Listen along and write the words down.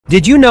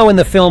Did you know in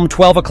the film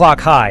 12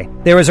 O'Clock High,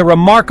 there is a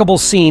remarkable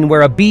scene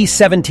where a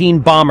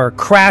B-17 bomber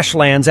crash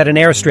lands at an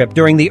airstrip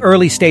during the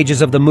early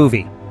stages of the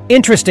movie?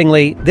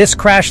 Interestingly, this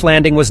crash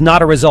landing was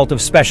not a result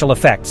of special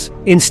effects.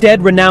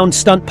 Instead, renowned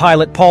stunt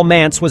pilot Paul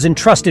Mantz was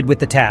entrusted with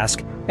the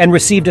task and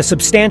received a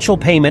substantial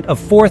payment of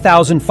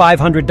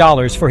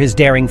 $4,500 for his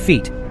daring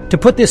feat. To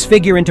put this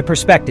figure into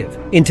perspective,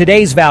 in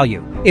today's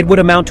value, it would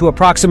amount to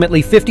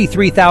approximately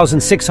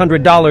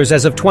 $53,600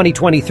 as of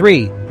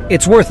 2023.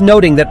 It's worth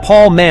noting that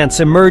Paul Mantz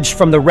emerged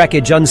from the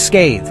wreckage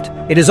unscathed.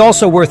 It is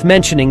also worth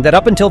mentioning that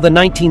up until the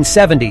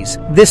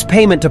 1970s, this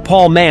payment to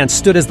Paul Mantz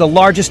stood as the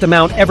largest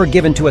amount ever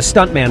given to a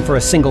stuntman for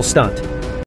a single stunt.